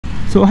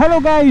So hello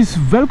guys,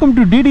 welcome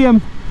to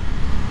Didium.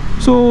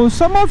 So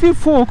some of you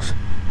folks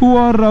who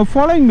are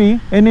following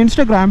me in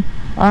Instagram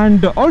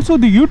and also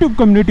the YouTube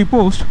community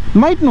post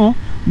might know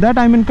that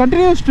I'm in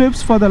continuous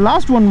trips for the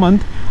last 1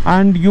 month,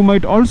 and you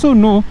might also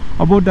know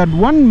about that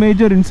one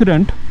major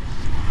incident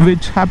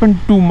which happened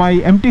to my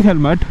empty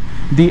helmet,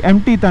 the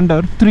MT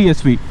Thunder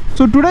 3SV.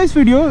 So today's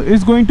video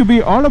is going to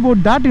be all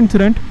about that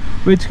incident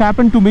which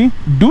happened to me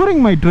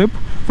during my trip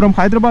from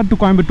Hyderabad to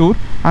Coimbatore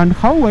and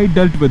how I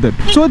dealt with it.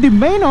 So the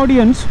main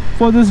audience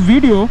for this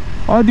video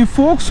are the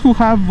folks who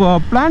have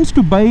plans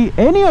to buy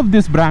any of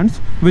these brands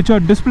which are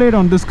displayed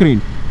on the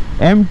screen: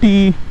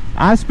 MT,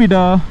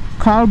 Aspida,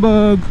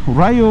 Caberg,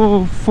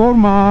 Rio,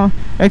 Forma,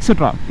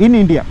 etc. in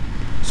India.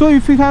 So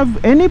if you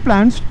have any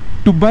plans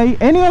to buy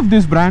any of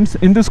these brands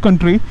in this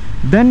country,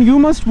 then you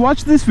must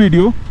watch this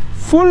video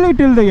fully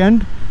till the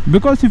end,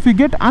 because if you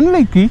get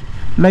unlucky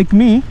like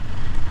me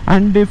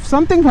and if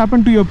something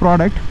happened to your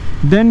product,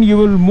 then you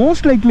will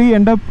most likely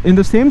end up in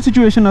the same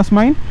situation as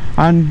mine,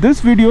 and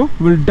this video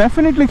will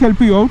definitely help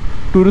you out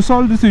to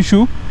resolve this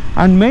issue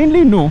and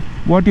mainly know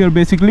what you're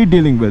basically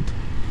dealing with.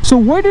 So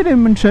why did I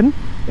mention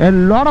a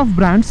lot of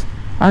brands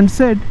and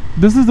said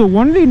this is the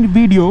only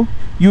video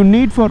you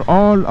need for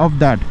all of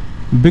that?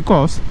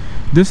 Because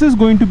this is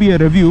going to be a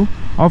review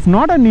of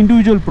not an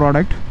individual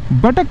product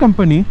but a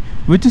company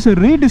which is a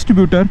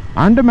redistributor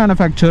and a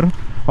manufacturer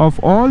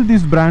of all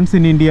these brands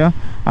in India,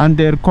 and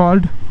they're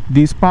called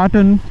the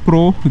Spartan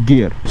Pro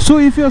Gear. So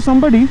if you're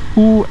somebody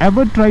who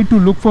ever tried to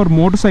look for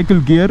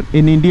motorcycle gear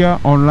in India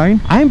online,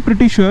 I'm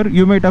pretty sure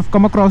you might have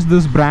come across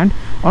this brand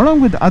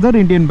along with other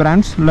Indian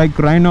brands like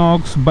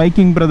Rhinox,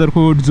 Biking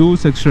Brotherhood,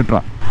 Zeus,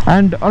 etc.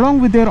 And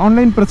along with their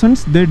online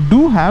presence, they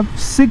do have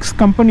 6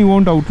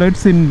 company-owned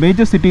outlets in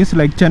major cities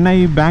like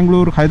Chennai,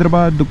 Bangalore,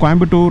 Hyderabad,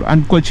 Coimbatore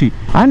and Kochi.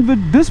 And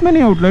with this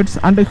many outlets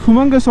and a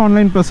humongous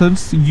online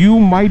presence, you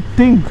might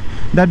think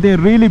that they're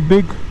really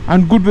big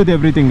and good with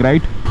everything,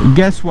 right?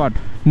 Guess what?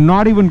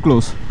 Not even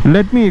close.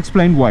 Let me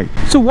explain why.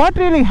 So what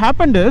really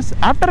happened is,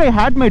 after I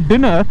had my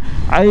dinner,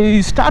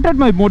 I started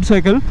my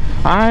motorcycle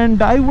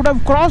and I would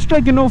have crossed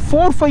like 4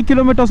 or 5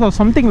 kilometers or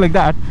something like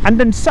that, and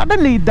then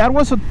suddenly there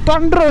was a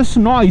thunderous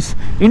noise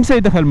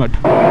inside the helmet.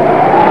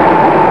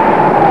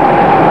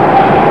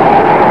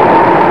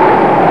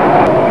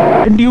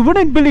 And you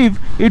wouldn't believe,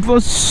 it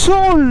was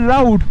so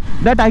loud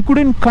that I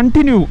couldn't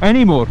continue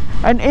anymore.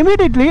 And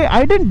immediately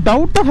I didn't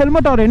doubt the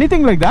helmet or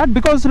anything like that,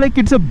 because like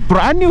it's a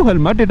brand new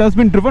helmet. It has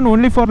been driven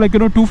only for like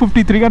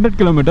 250-300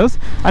 kilometers,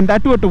 and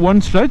that too at one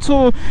stretch,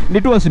 so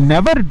it was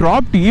never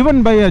dropped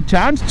even by a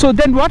chance. So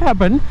then what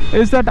happened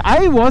is that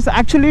I was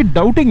actually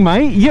doubting my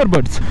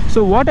earbuds.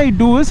 So what I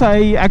do is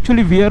I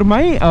actually wear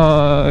my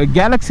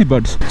Galaxy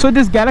Buds. So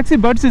this Galaxy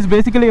Buds is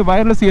basically a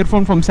wireless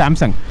earphone from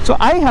Samsung. So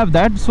I have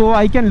that, so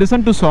I can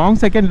listen to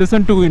songs, I can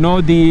listen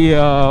to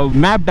the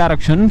map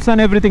directions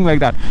and everything like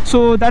that.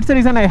 So that's the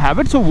reason I have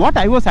it. So what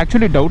I was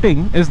actually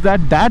doubting is that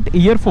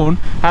earphone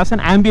has an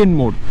ambient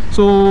mode.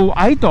 So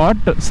I thought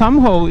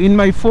somehow in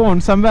my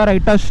phone somewhere I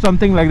touched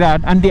something like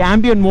that and the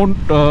ambient mode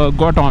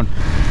got on.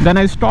 Then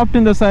I stopped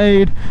in the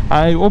side,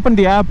 I opened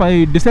the app,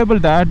 I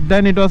disabled that,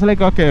 then it was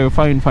like okay,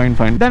 fine.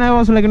 Then I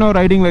was like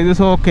riding like this,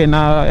 okay,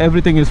 now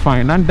everything is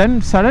fine. And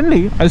then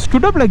suddenly I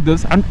stood up like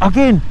this, and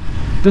again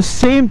the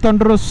same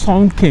thunderous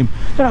sound came.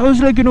 Then I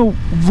was like,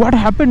 what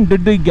happened?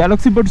 Did the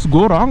Galaxy Buds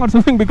go wrong or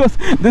something? Because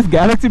this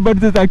Galaxy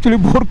Buds is actually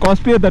more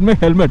costlier than my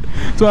helmet.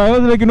 So I was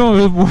like,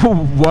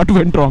 what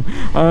went wrong?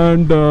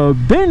 And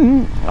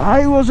then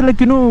I was like,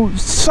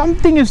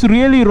 something is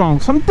really wrong.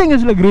 Something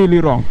is like really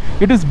wrong.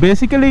 It is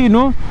basically,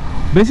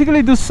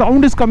 basically this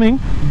sound is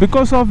coming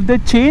because of the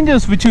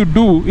changes which you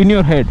do in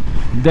your head.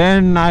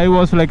 Then I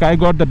was like, I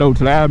got the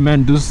doubts, like,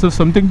 man, this is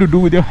something to do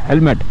with your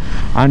helmet.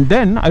 And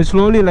then I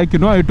slowly I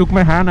took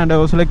my hand and I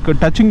was like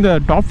touching the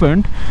top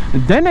vent.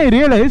 Then I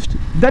realized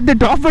that the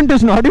top vent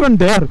is not even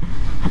there.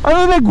 I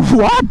was like,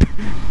 what?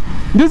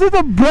 This is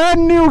a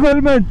brand new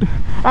helmet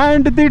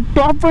and the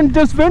top vent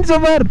just went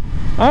somewhere.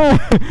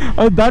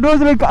 That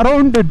was like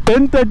around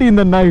 10:30 in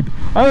the night.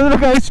 I was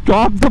like, I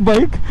stopped the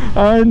bike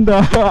and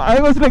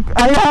I was like,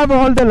 I have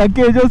all the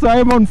luggages, I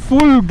am on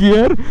full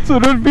gear, so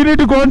we need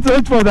to go and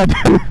search for that.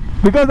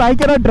 Because I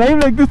cannot drive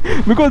like this,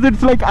 because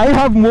it's like I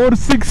have more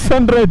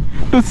 600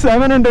 to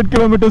 700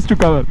 kilometers to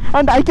cover,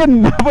 and I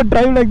can never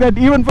drive like that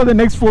even for the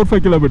next 4 or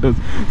 5 kilometers.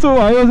 So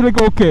I was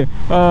like, okay,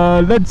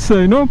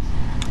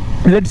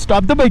 let's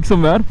stop the bike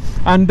somewhere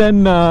and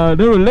then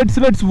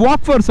let's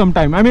walk for some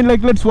time. I mean,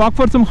 like, let's walk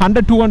for some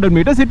 100-200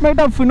 meters. It might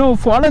have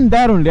fallen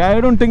there only. I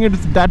don't think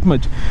it's that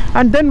much.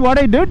 And then what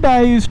I did,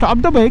 I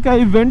stopped the bike,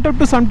 I went up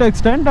to some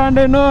extent, and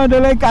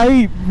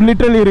I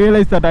literally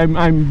realized that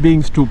I'm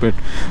being stupid.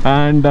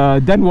 And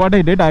then what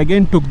I did, I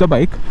again took the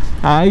bike,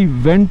 I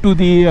went to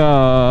the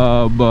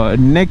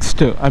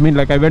next, I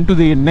went to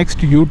the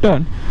next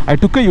U-turn. I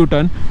took a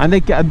U-turn and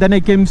then I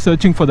came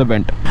searching for the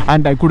vent,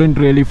 and I couldn't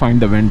really find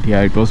the vent.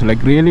 Yeah, it was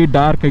like really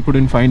dark. I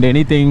couldn't find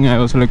anything. I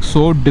was like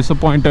so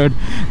disappointed.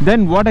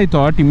 Then what I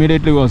thought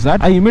immediately was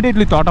that I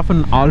immediately thought of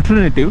an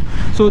alternative.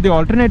 So the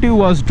alternative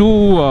was to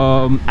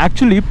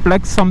actually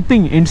plug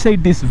something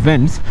inside these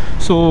vents,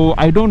 so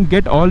I don't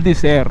get all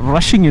this air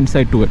rushing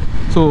inside to it.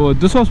 So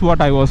this was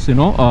what I was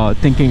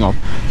thinking of.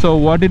 So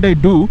what did I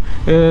do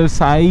is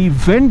I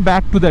went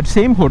back to that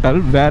same hotel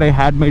where I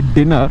had my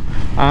dinner,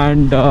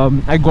 and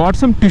I got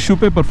some tissue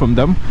paper from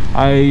them.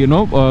 I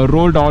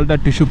rolled all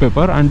that tissue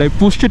paper and I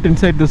pushed it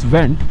inside this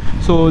vent,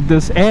 so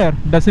this air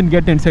doesn't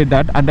get inside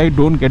that and I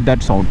don't get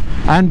that sound.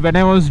 And when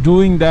I was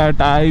doing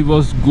that, I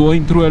was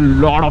going through a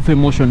lot of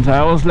emotions.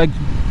 I was like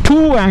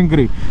too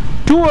angry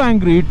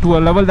to a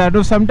level that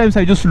sometimes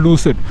I just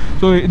lose it.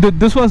 So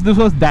this was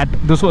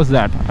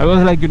that. I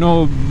was like,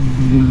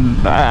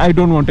 I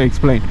don't want to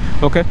explain.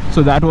 Okay,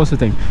 so that was the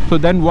thing. So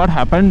then what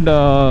happened,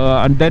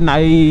 and then I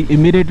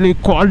immediately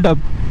called up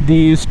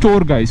the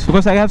store guys,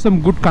 because I have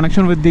some good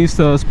connection with these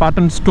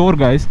Spartan store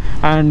guys,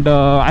 and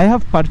I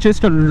have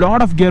purchased a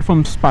lot of gear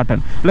from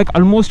Spartan. Like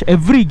almost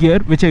every gear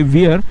which I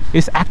wear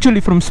is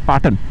actually from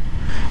Spartan.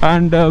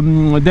 And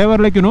they were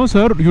like,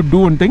 sir, you do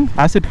one thing.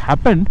 As it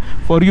happened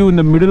for you in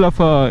the middle of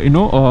a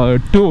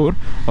tour,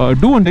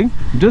 do one thing,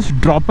 just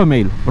drop a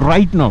mail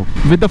right now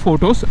with the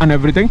photos and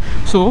everything,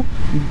 so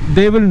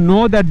they will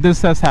know that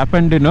this has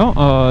happened in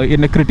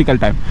a critical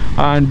time,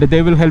 and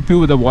they will help you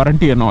with the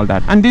warranty and all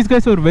that. And these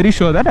guys were very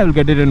sure that I will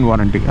get it in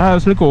warranty. I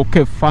was like,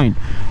 okay, fine.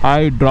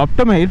 I dropped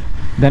a mail,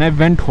 then I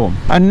went home,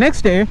 and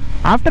next day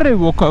after I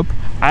woke up,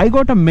 I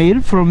got a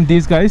mail from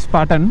these guys,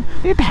 Spartan.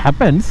 It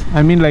happens,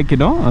 I mean, like,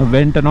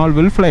 vent and all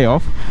will fly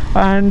off,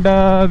 and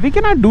we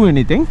cannot do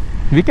anything.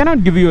 We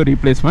cannot give you a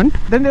replacement.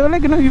 Then they were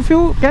like, if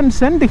you can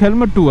send the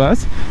helmet to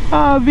us,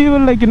 we will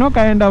like,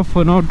 kind of,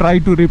 try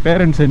to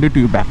repair and send it to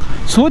you back.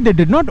 So they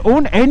did not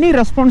own any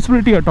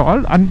responsibility at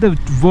all, and the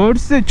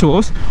words they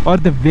chose or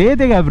the way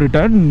they have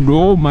written,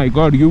 oh my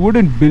god, you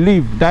wouldn't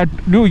believe that.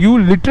 You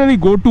literally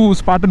go to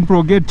Spartan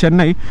Pro Gear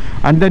Chennai,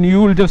 and then you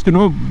will just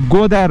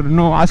go there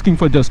asking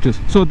for justice.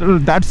 So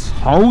that's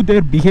how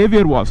their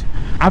behavior was.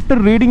 After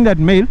reading that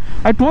mail,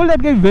 I told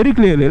that guy very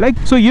clearly, like,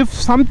 so if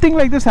something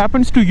like this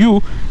happens to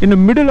you in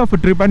the middle of a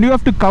trip and you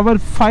have to cover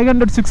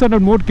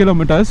 500-600 more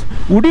kilometers,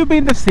 would you be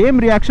in the same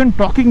reaction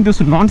talking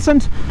this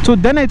nonsense? So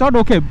then I thought,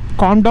 okay,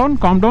 calm down.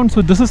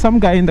 So this is some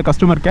guy in the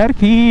customer care.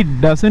 He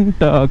doesn't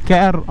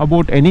care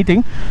about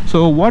anything.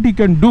 So what he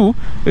can do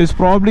is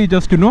probably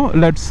just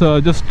let's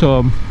just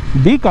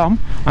be calm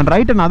and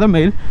write another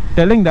mail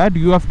telling that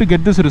you have to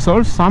get this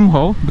resolved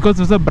somehow, because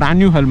this is a brand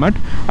new helmet,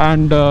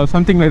 and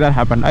something like that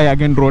happened. I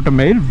again wrote a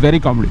mail very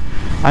calmly,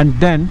 and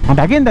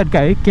again that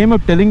guy came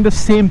up telling the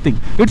same thing.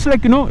 It's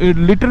like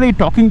literally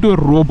talking to a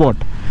robot.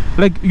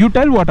 Like, you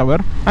tell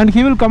whatever and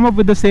he will come up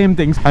with the same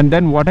things. And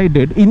then what I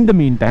did in the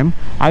meantime,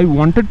 I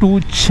wanted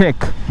to check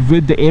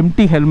with the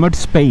MT Helmet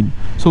Spain.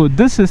 So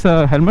this is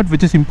a helmet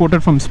which is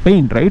imported from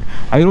Spain, right?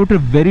 I wrote a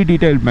very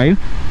detailed mail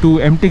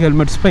to MT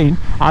Helmet Spain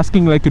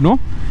asking, like,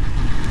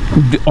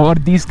 or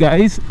these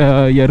guys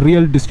a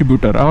real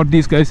distributor, or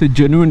these guys a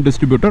genuine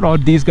distributor, or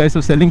these guys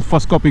are selling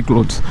first copy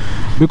clothes,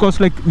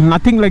 because like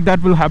nothing like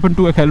that will happen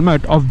to a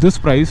helmet of this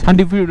price. And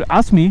if you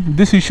ask me,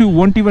 this issue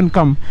won't even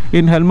come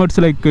in helmets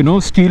like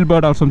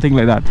Steelbird or something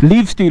like that.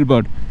 Leave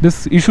Steelbird,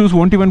 this issues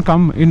won't even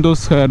come in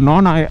those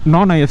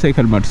non-ISI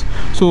helmets.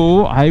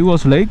 So I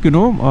was like,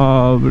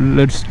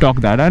 let's talk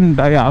that, and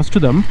I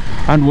asked them,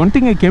 and one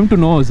thing I came to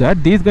know is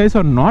that these guys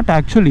are not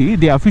actually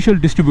the official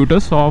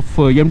distributors of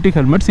MT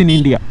helmets in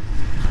India.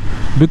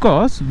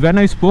 Because when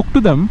I spoke to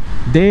them,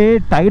 they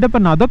tied up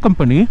another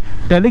company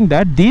telling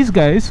that these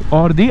guys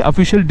are the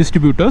official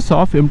distributors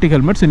of MT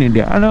helmets in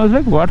India. And I was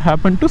like, what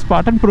happened to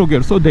Spartan Pro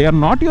Gear? So they are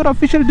not your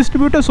official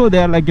distributor, so they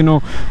are like,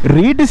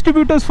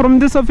 redistributors from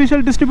this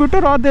official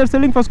distributor, or they are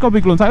selling first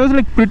copy clones. I was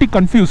like pretty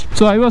confused.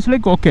 So I was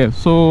like, okay,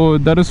 so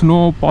there is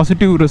no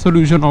positive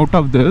resolution out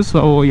of this.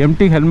 So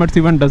MT helmets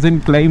even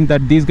doesn't claim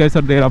that these guys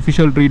are their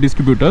official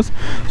redistributors.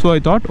 So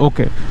I thought,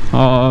 okay,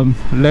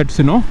 let's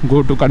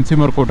go to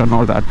consumer court and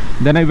all that.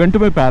 Then I went to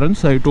my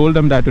parents. I told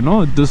them that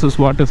this is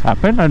what has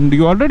happened, and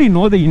you already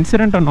know the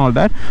incident and all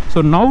that.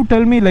 So now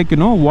tell me, like,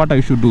 what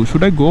I should do.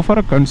 Should I go for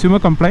a consumer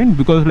complaint?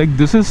 Because like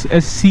this is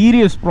a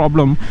serious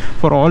problem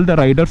for all the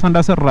riders, and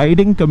as a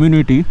riding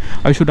community,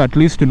 I should at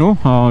least do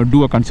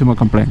a consumer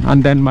complaint.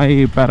 And then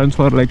my parents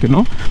were like,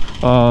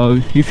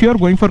 if you are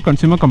going for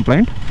consumer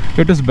complaint,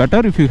 it is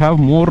better if you have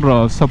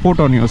more support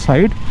on your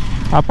side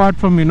apart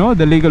from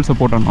the legal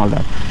support and all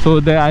that. So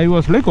I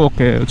was like,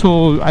 okay,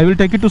 so I will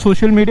take it to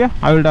social media.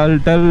 I'll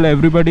tell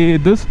everybody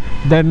this,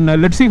 then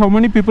let's see how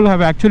many people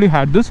have actually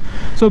had this.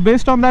 So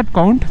based on that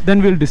count,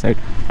 then we'll decide.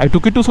 I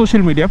took it to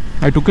social media.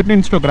 I took it to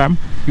Instagram.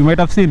 You might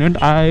have seen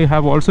it. I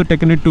have also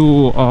taken it to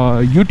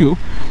YouTube,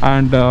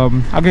 and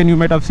again, you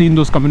might have seen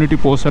those community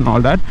posts and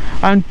all that,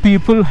 and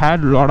people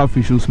had a lot of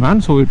issues,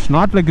 man. So it's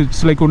not like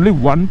it's like only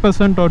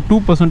 1% or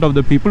 2% of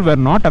the people were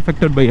not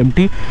affected by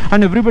MT,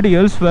 and everybody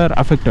else were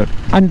affected.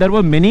 And there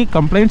were many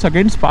complaints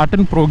against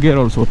Spartan Pro Gear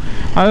also.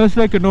 I was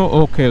like,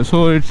 okay,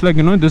 so it's like,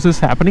 this is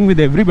happening with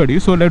everybody,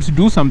 so let's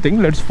do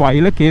something, let's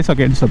file a case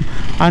against them.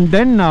 And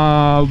then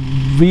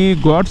we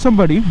got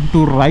somebody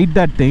to write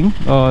that thing,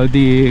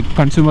 the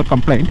consumer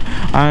complaint,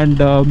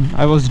 and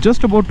I was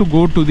just about to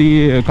go to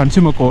the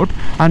consumer court,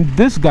 and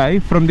this guy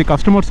from the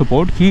customer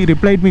support, he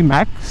replied me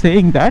back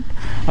saying that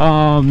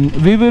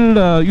we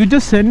will you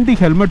just send the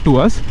helmet to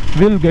us,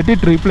 we'll get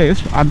it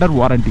replaced under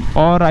warranty,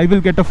 or I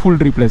will get a full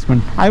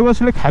replacement. I was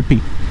like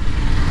happy.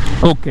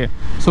 Okay,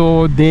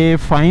 so they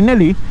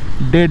finally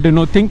did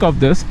think of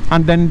this,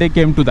 and then they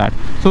came to that.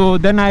 So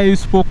then I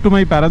spoke to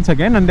my parents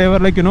again, and they were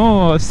like,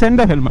 send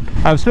the helmet.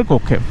 I was like,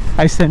 okay.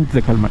 I sent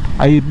the helmet.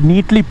 I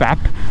neatly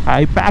packed.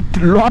 I packed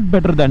a lot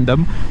better than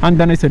them, and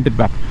then I sent it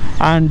back.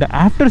 And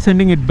after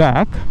sending it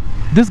back,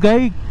 this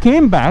guy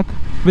came back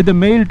with a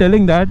mail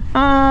telling that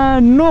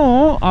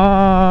no,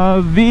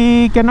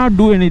 we cannot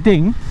do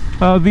anything.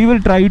 We will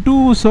try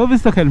to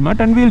service the helmet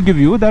and we'll give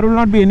you, there will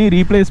not be any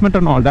replacement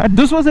and all that.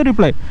 This was a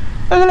reply.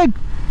 I was like,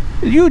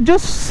 you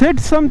just said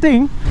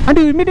something and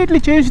you immediately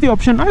changed the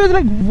option. I was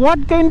like,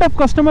 what kind of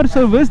customer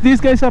service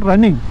these guys are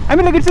running? I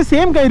mean, like, it's the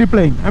same guy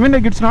replying. I mean,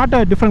 like, it's not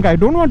a different guy. I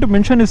don't want to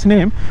mention his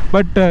name,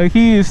 but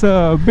he is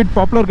a bit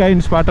popular guy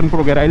in Spartan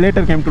Pro Gear. I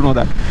later came to know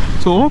that.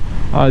 So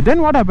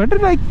then what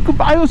happened? Like,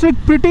 I was like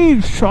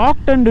pretty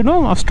shocked and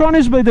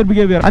astonished by their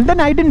behavior. And then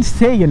I didn't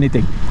say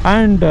anything,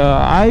 and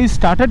I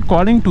started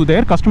calling to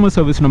their customer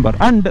service number.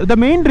 And the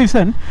main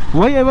reason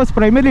why I was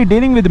primarily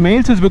dealing with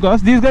mails is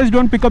because these guys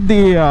don't pick up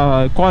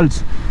the calls.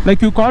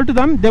 Like, you call to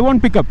them, they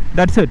won't pick up.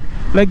 That's it.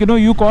 Like,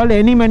 you call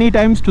many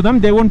times to them,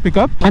 they won't pick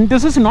up. And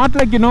this is not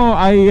like,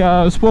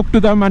 I spoke to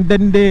them and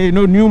then they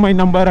knew my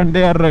number and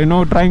they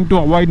are trying to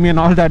avoid me and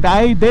all that.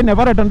 They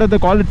never attended the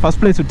call at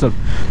first place itself.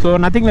 So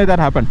nothing like that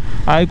happened.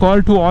 I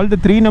called to all the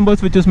 3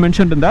 numbers which is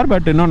mentioned in there,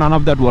 but none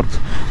of that works.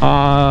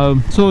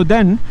 So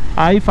then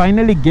I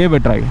finally gave a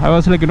try. I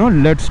was like,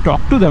 let's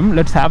talk to them,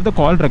 let's have the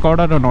call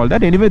recorded and all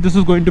that. Anyway, this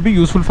is going to be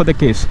useful for the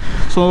case.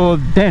 So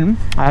then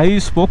I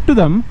spoke to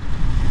them,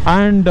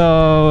 and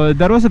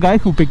there was a guy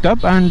who picked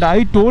up, and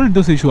I told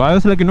this issue. I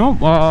was like,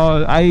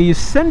 I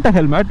sent a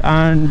helmet,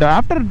 and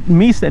after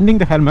me sending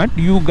the helmet,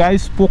 you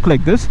guys spoke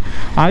like this.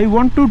 I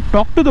want to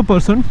talk to the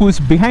person who is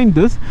behind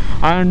this,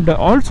 and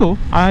also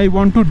I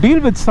want to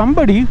deal with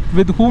somebody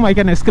with whom I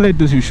can escalate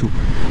this issue.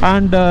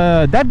 And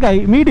that guy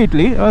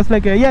immediately was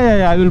like,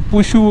 yeah, I will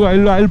push you,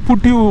 I'll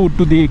put you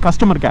to the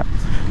customer care.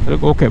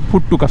 Like, okay,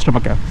 put to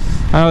customer care.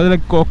 I was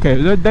like,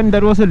 okay. Then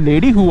there was a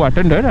lady who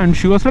attended, and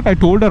she was like, I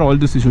told her all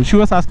this issue. She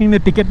was asking the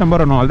ticket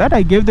number and all that.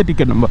 I gave the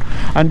ticket number,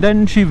 and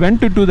then she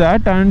went into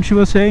that, and she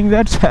was saying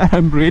that, sir,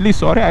 I'm really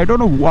sorry, I don't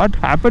know what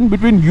happened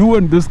between you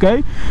and this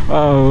guy.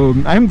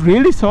 I'm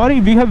really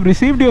sorry, we have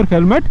received your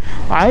helmet.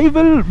 I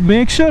will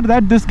make sure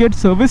that this gets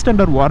serviced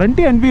under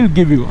warranty and we'll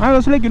give you. I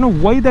was like,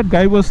 why that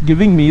guy was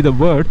giving me the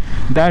word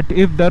that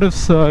if there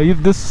is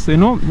if this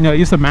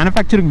is a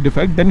manufacturing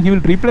defect, then he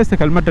will replace the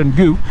helmet and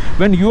give,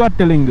 when you are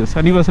telling this.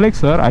 And he was like,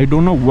 sir, I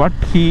don't know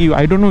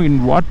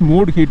in what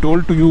mood he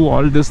told to you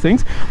all these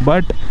things,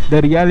 but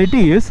the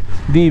reality is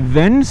the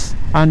vents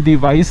and the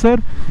visor,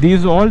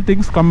 these all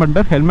things come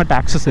under helmet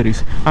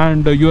accessories,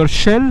 and your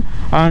shell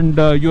and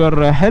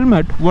your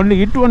helmet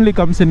only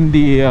comes in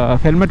the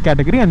helmet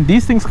category, and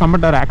these things come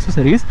under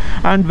accessories.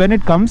 And when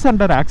it comes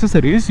under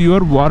accessories,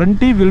 your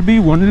warranty will be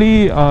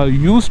only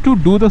used to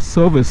do the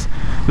service.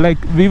 Like,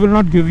 we will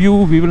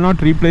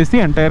not replace the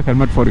entire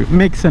helmet for you.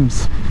 Makes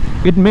sense.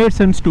 It made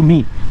sense to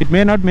me. It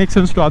may not make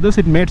sense to others,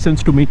 it made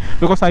sense to me,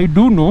 because I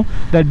do know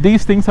that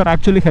these things are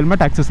actually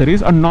helmet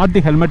accessories and not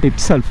the helmet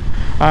itself.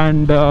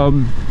 And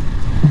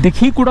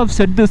he could have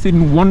said this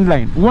in one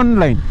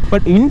line,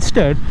 but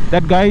instead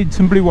that guy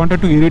simply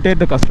wanted to irritate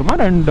the customer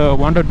and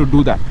wanted to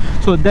do that.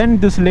 So then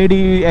this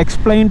lady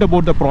explained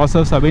about the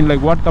process. I mean,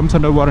 like, what comes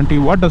under warranty,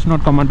 what does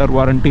not come under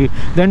warranty.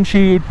 Then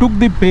she took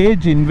the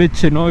page in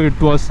which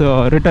it was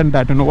written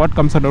that what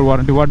comes under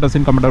warranty, what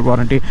doesn't come under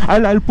warranty.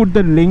 I'll put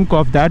the link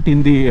of that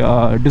in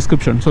the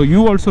description, so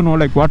you also know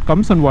like what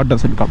comes and what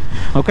doesn't come.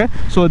 Okay,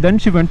 so then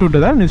she went to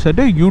that and he said,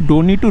 hey, you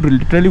don't need to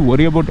literally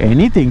worry about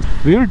anything,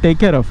 we will take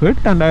care of it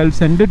and I'll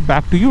send it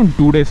back to you in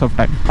 2 days of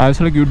time. I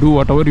was like, you do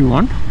whatever you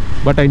want,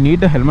 but I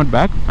need the helmet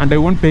back and I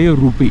won't pay a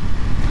rupee.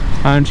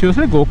 And she was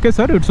like, okay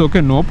sir, it's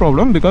okay, no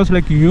problem, because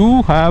like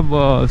you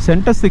have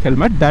sent us the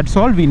helmet, that's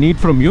all we need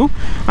from you,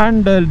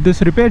 and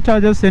this repair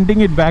charges,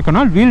 sending it back and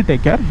all, we'll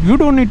take care, you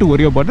don't need to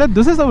worry about that.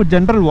 This is our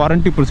general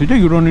warranty procedure,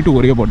 you don't need to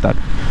worry about that.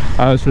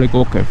 I was like,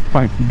 okay,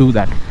 fine, do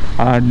that.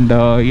 And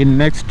in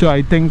next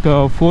I think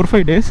 4 or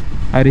 5 days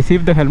I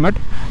received the helmet,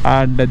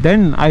 and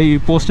then I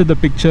posted the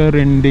picture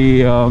in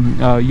the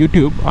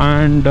YouTube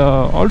and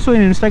also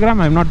in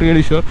Instagram, I'm not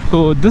really sure.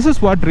 So this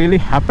is what really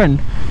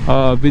happened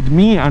with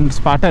me and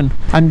Spartan,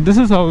 and this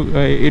is how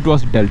it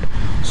was dealt.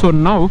 So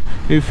now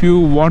if you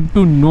want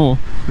to know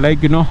like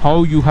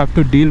how you have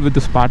to deal with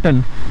the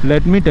Spartan,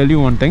 let me tell you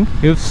one thing.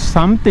 If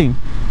something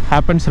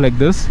happens like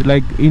this,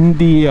 like in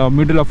the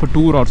middle of a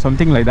tour or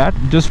something like that,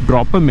 just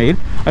drop a mail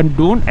and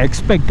don't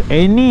expect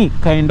any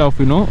kind of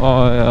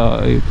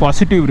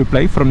positive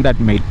reply from that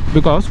mail.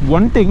 Because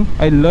one thing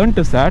I learned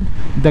is that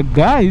the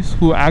guys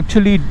who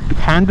actually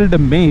handle the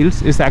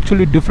mails is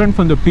actually different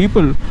from the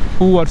people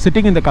who are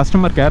sitting in the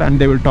customer care and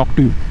they will talk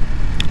to you.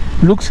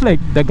 Looks like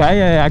the guy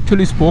I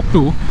actually spoke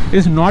to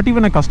is not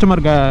even a customer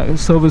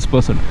service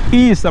person.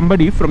 He is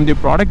somebody from the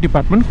product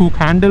department who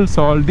handles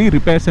all the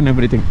repairs and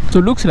everything. So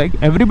looks like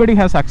everybody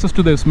has access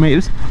to those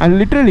mails, and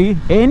literally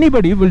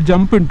anybody will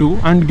jump into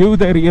and give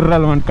their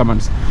irrelevant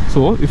comments.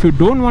 So if you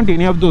don't want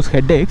any of those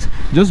headaches,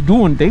 just do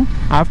one thing.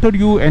 After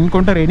you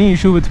encounter any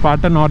issue with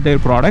Spartan or their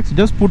products,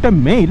 just put a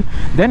mail.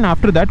 Then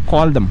after that,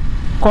 call them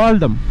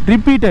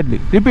repeatedly.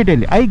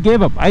 I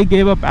gave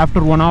up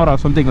after 1 hour or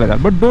something like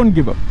that, but don't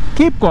give up,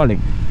 keep calling,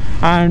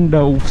 and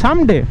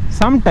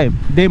sometime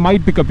they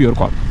might pick up your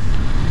call.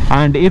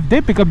 And if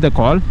they pick up the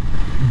call,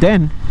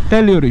 then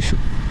tell your issue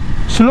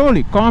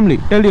slowly, calmly,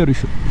 tell your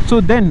issue.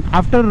 So then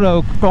after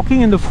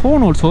talking in the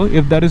phone also,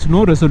 if there is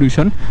no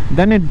resolution,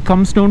 then it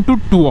comes down to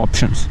two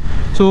options.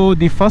 So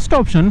the first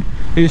option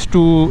is to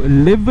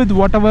live with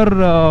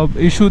whatever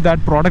issue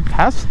that product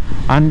has,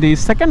 and the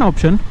second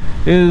option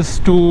is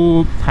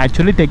to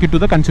actually take it to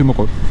the consumer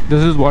court.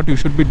 This is what you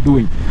should be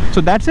doing. So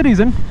that's the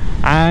reason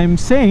I'm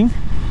saying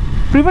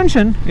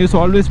prevention is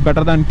always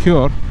better than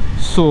cure.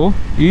 So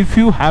if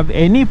you have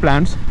any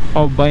plans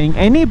of buying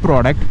any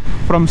product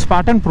from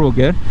Spartan Pro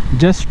Gear,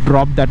 just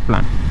drop that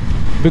plan,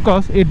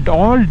 because it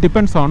all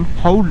depends on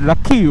how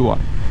lucky you are.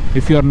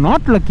 If you are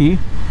not lucky,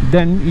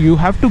 then you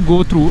have to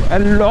go through a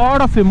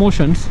lot of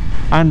emotions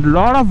and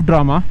lot of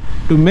drama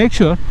to make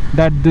sure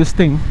that this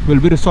thing will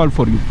be resolved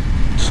for you.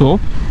 So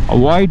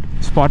avoid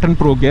Spartan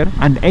Pro Gear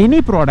and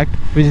any product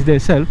which they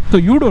sell, so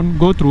you don't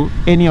go through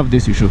any of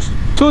these issues.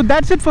 So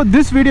that's it for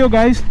this video,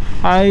 guys.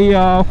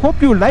 I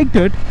hope you liked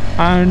it,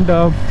 and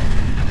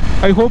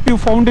I hope you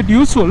found it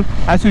useful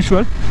as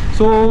usual.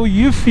 So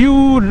if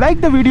you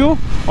like the video,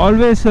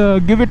 always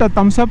give it a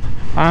thumbs up,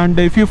 and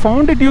if you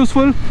found it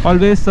useful,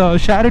 always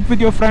share it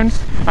with your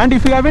friends. And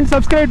if you haven't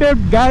subscribed yet,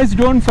 guys,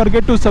 don't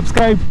forget to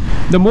subscribe.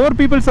 The more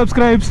people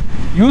subscribes,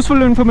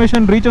 useful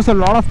information reaches a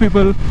lot of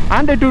people,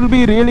 and it will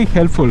be really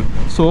helpful.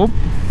 So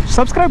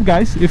subscribe,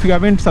 guys, if you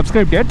haven't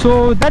subscribed yet.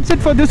 So that's it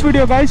for this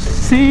video, guys.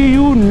 See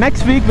you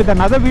next week with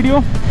another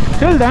video.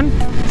 Till then,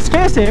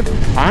 stay safe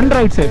and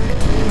ride safe.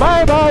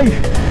 Bye bye.